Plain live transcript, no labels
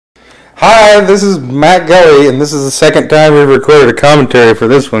Hi, this is Matt Gully, and this is the second time we've recorded a commentary for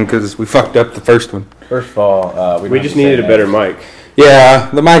this one because we fucked up the first one. First of all, we just needed a better mic.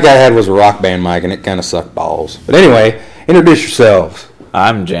 Yeah, the mic I had was a Rock Band mic, and it kind of sucked balls. But anyway, introduce yourselves.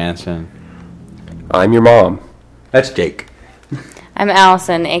 I'm Jansen. I'm your mom. That's Jake. I'm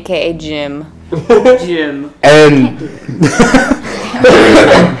Allison, a.k.a. Jim. Jim. And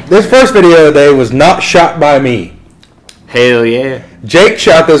this first video today was not shot by me. Hell yeah. Jake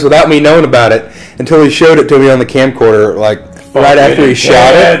shot this without me knowing about it until he showed it to me on the camcorder, like right after he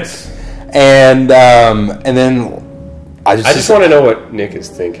shot it. And then I just want to know what Nick is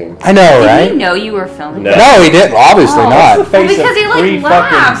thinking. I know, right? Did he know you were filming? No. No, he didn't. Obviously not. Well, because he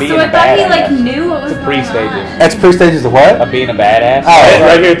laughed, so I thought he knew what was going Pre-stages. on. That's pre-stages of what? Of being a badass. Oh,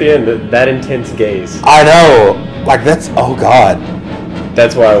 Right here at the end, that intense gaze. I know. Like that's oh god.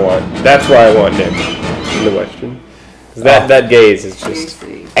 That's why I want Nick in the question. That gaze is just.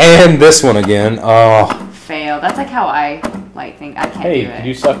 Seriously. And this one again. Oh. Fail. That's like how I think. I can't do it. Hey, could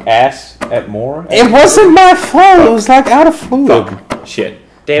you suck ass at more? It wasn't my fault. It was like out of fluid. Fuck. Shit.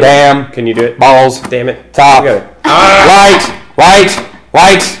 Damn. Damn. Can you do it? Balls. Damn it. Top. You got it. Light.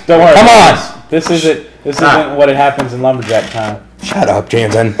 Don't worry. Come about on. This isn't what it happens in lumberjack time. Shut up,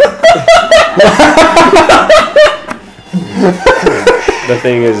 Jansen. The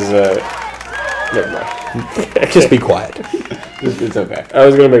thing is, never mind. Just be quiet. It's okay. I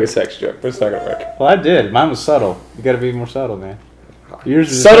was gonna make a sex joke, but it's not gonna work. Well, I did. Mine was subtle. You got to be more subtle, man.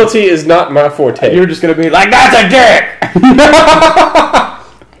 Yours is Subtlety is not my forte. You're just gonna be like, "That's a dick."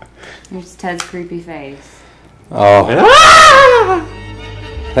 Here's Ted's creepy face. Oh. I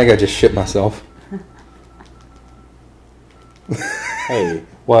think I just shit myself. Hey,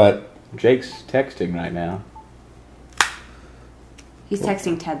 What? Jake's texting right now. He's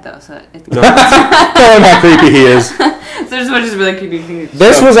texting Ted though, so it's Tell him how creepy he is. so there's much just really creepy things.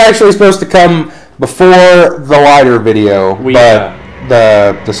 This was actually supposed to come before the lighter video, but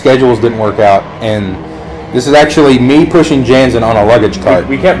the schedules didn't work out, and this is actually me pushing Jansen on a luggage cart.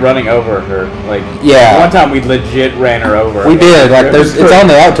 We kept running over her. Like, Yeah. one time we legit ran her over. We did. Like, it's on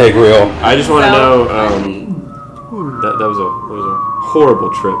the outtake reel. I just want to know. That was a horrible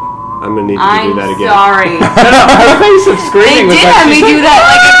trip. I'm gonna need you to do that again. Sorry. Her face of They screaming was did like have me do that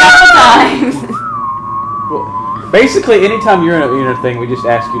like a couple times. Basically, anytime you're in a thing, we just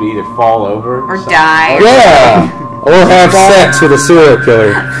ask you to either fall over Or die. Yeah. Or have sex with a serial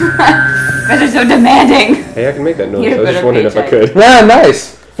killer. But they're so demanding. Hey, I can make that noise. You I was just better wondering if I paycheck. could. Yeah,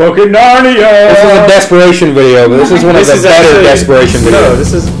 nice. fucking Narnia. This is a desperation video, but this is one of the better desperation videos. No,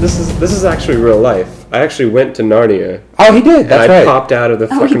 this is actually real life. I actually went to Narnia. Oh, he did. And That's I right. popped out of the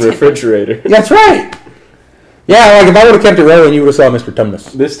he fucking did. refrigerator. That's right. Yeah, like if I would have kept it rolling, you would have saw Mr.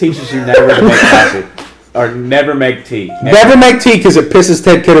 Tumnus. This teaches you never to make coffee or never make tea. Never make tea because it pisses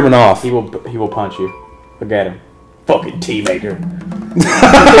Ted Kitterman off. He will punch you. Look at him, fucking tea maker.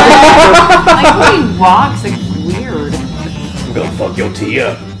 Like when he walks, like weird. I'm gonna fuck your tea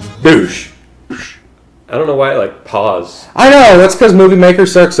up. Douche. I don't know why I pause. I know, that's because Movie Maker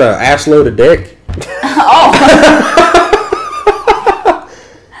sucks a ass load of dick. Oh.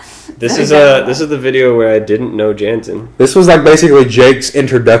 This is the video where I didn't know Jansen, This was like basically Jake's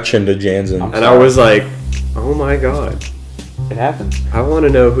introduction to Jansen. and I was like, "Oh my god, It happens. I want to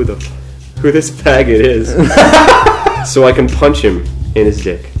know who this faggot is, so I can punch him in his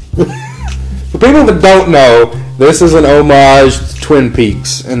dick." For people that don't know, this is an homage to Twin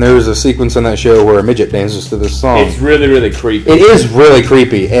Peaks, and there's a sequence in that show where a midget dances to this song. It's really, really creepy. It is really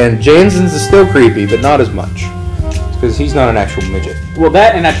creepy, and Jansen's is still creepy, but not as much. Because he's not an actual midget. Well,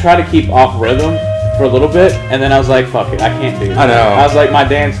 that and I try to keep off rhythm for a little bit, and then I was like, "Fuck it, I can't do it." I know. I was like, my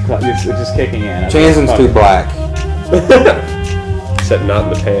dance is just kicking in. I was like, Jansen's "Fuck too it." black. Except not in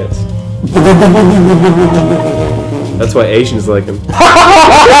the pants. That's why Asians like him.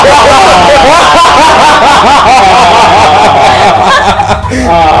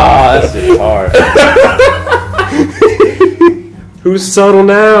 That's just hard. Who's subtle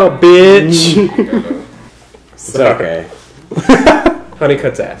now, bitch? It's okay.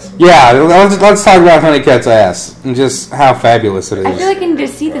 Honeycutt's ass. Yeah, let's talk about Honeycutt's ass and just how fabulous it is. I feel like I can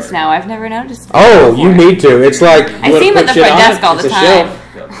just see this now. I've never noticed. Oh, you need to. It's like, I see him at the front desk all the time.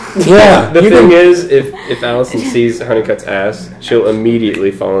 yeah. The thing is, if Allison sees Honeycutt's ass, she'll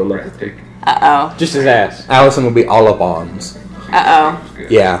immediately fall in love with him. Uh Just his ass. Allison will be all up ons. oh. Uh oh.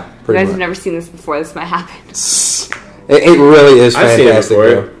 Yeah, You pretty guys have much. never seen this before. This might happen. It really is I've seen it fantastic. before.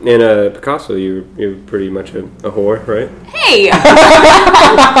 though. In Picasso, you're pretty much a whore, right? Hey! Oh,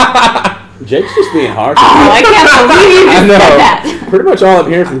 Jake's just being harsh. I can't believe you just know. said that. Pretty much all I'm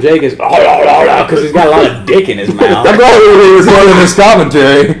hearing from Jake is because he's got a lot of dick in his mouth. I'm glad he was one in this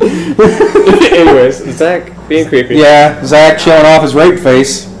commentary. Anyways, Zach being creepy. Yeah, Zach showing off his rape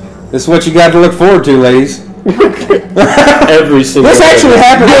face. This is what you got to look forward to, ladies. Every single. This actually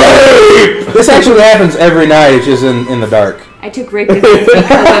happens. This actually happens every night. It's just in the dark. I took rape because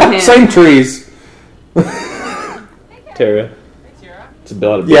of him. Same trees. Tara. It's a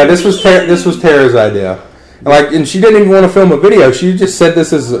build. Yeah, this was Tara's idea. And she didn't even want to film a video. She just said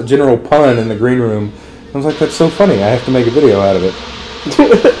this as a general pun in the green room. I was like, that's so funny. I have to make a video out of it.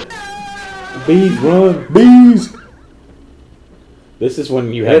 Bees run. Bees. This is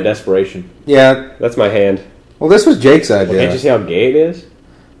when you had desperation. Yeah. That's my hand. Well, this was Jake's idea. Well, can't you see how gay it is?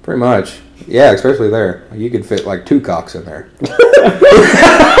 Pretty much. Yeah, especially there. You could fit like 2 cocks in there. This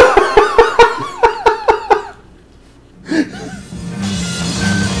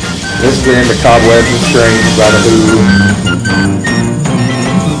is the end of Cobwebs and Strings by The Who.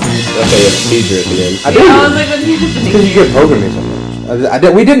 Okay, you have a teaser at the end. I was like, what's happening? Because you get poking me so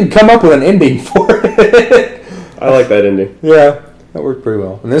much. We didn't come up with an ending for it. I like that ending. Yeah, that worked pretty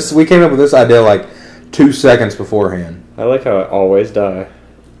well. And we came up with this idea like 2 seconds beforehand. I like how I always die.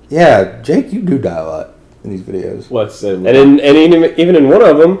 Yeah, Jake, you do die a lot in these videos. And even in one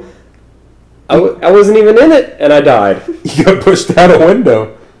of them, I wasn't even in it, and I died. You got pushed out a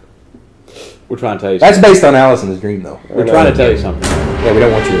window. We're trying to tell you something. That's based on Allison's dream, though. We're trying to tell you something. Yeah, we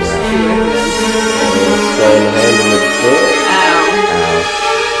don't want you around. Slaying the hand in the door. Ow.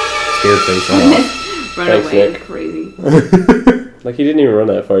 Scared face off. Run Thanks, away. Nick. Crazy. Like, he didn't even run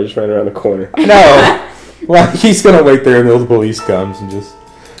that far. He just ran around the corner. No. Well, he's going to wait there until the police comes and just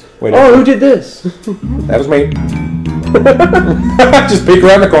wait. Oh, who did this? That was me. Just peek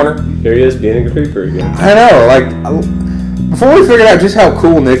around the corner. Here he is being a creeper again. I know. Like, before we figured out just how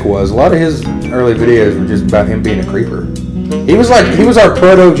cool Nick was, a lot of his early videos were just about him being a creeper. He was our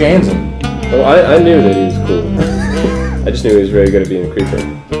proto Jansen. Oh, I knew that he was cool. I just knew he was very good at being a creeper.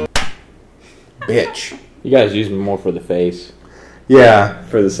 Bitch. You guys use me more for the face. Yeah.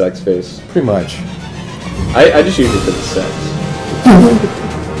 For the sex face. Pretty much. I just use it for the sex.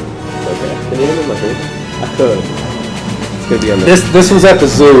 Okay. Can you handle my face? I could. It's gonna be on this was at the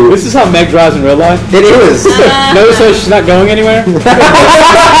zoo. This is how Meg drives in real life? It is. Notice how she's not going anywhere? Look at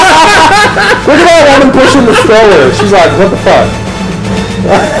that woman pushing the stroller. She's like, what the fuck?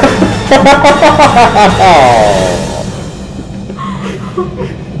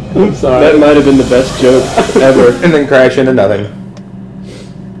 I'm sorry. That might have been the best joke ever. And then crash into nothing.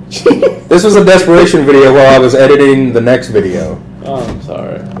 This was a desperation video while I was editing the next video. Oh, I'm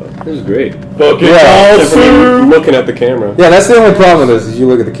sorry. It was great. Yeah. Looking at the camera. Yeah, that's the only problem with this is you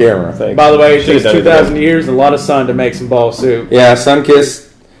look at the camera. Thanks. By the way, it takes 2,000 years and a lot of sun to make some ball soup. Yeah,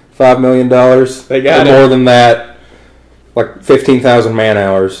 Sunkist, $5 million. They got it. More than that, like 15,000 man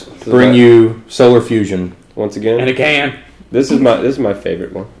hours. Bring you solar fusion once again. And a can. This is my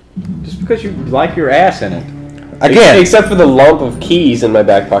favorite one. Just because you like your ass in it. Again, except for the lump of keys in my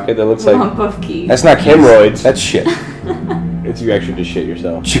back pocket that looks like lump of keys. That's not hemorrhoids. That's shit. It's you actually just shit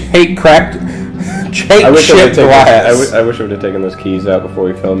yourself. Jake cracked. Jake I wish shit glass. I wish I would have taken those keys out before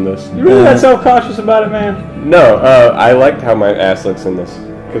we filmed this. You really that self-conscious about it, man? No, I liked how my ass looks in this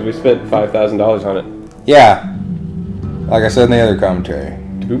because we spent $5,000 on it. Yeah, like I said in the other commentary,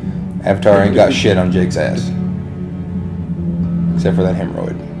 Avatar ain't got shit on Jake's ass, except for that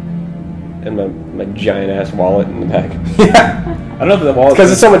hemorrhoid. And my giant ass wallet in the back. Yeah. I don't know if the wallet. Because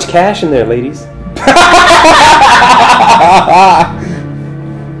there's so much cash in there, ladies.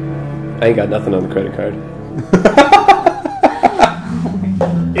 I ain't got nothing on the credit card.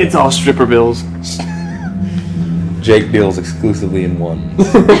 It's all stripper bills. Jake deals exclusively in ones.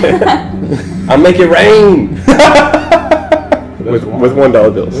 I'll make it rain. with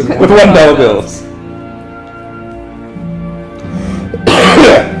 $1 bills. With $1 bills.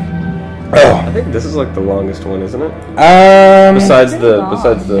 I think this is like the longest one, isn't it? Besides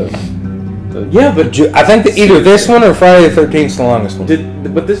the yeah, but I think that either this one or Friday the 13th is the longest one.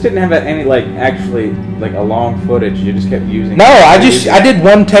 But this didn't have any actually a long footage. You just kept using. No, I did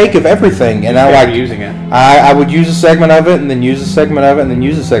one take of everything, and I like using it. I would use a segment of it, and then use a segment of it, and then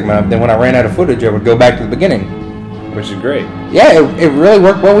use a segment of it. Then when I ran out of footage, I would go back to the beginning. Which is great. Yeah, it really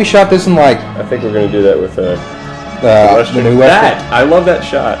worked well. We shot this in I think we're gonna do that with the new Western. I love that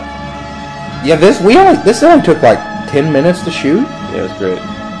shot. Yeah, this only took 10 minutes to shoot. Yeah, it was great.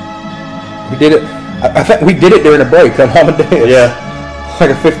 We did it. I think we did it during a break on Mom and Dad. Yeah,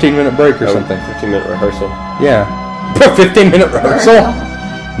 like a 15-minute break or something. 15-minute rehearsal. Yeah, 15-minute rehearsal.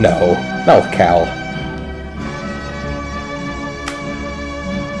 No, not with Cal.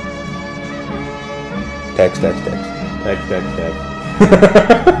 Text. Text. I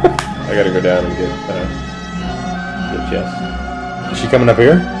gotta go down and get Jess. Is she coming up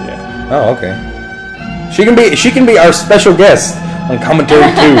here? Yeah. Oh, okay. She can be our special guest on Commentary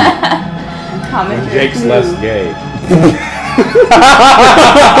 2. Jake's less gay.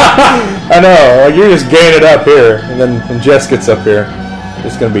 I know. Like, you're just gaying it up here, and then when Jess gets up here,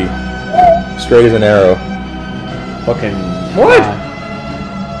 it's gonna be straight as an arrow. Fucking what?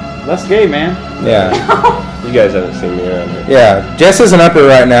 Less gay, man. Yeah. You guys haven't seen me around here. Yeah. Jess isn't up here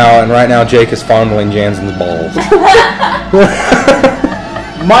right now, and right now Jake is fondling Jansen's balls.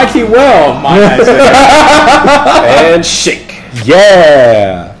 Mighty well, might I say. And shake.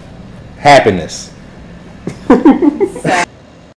 Yeah. Happiness.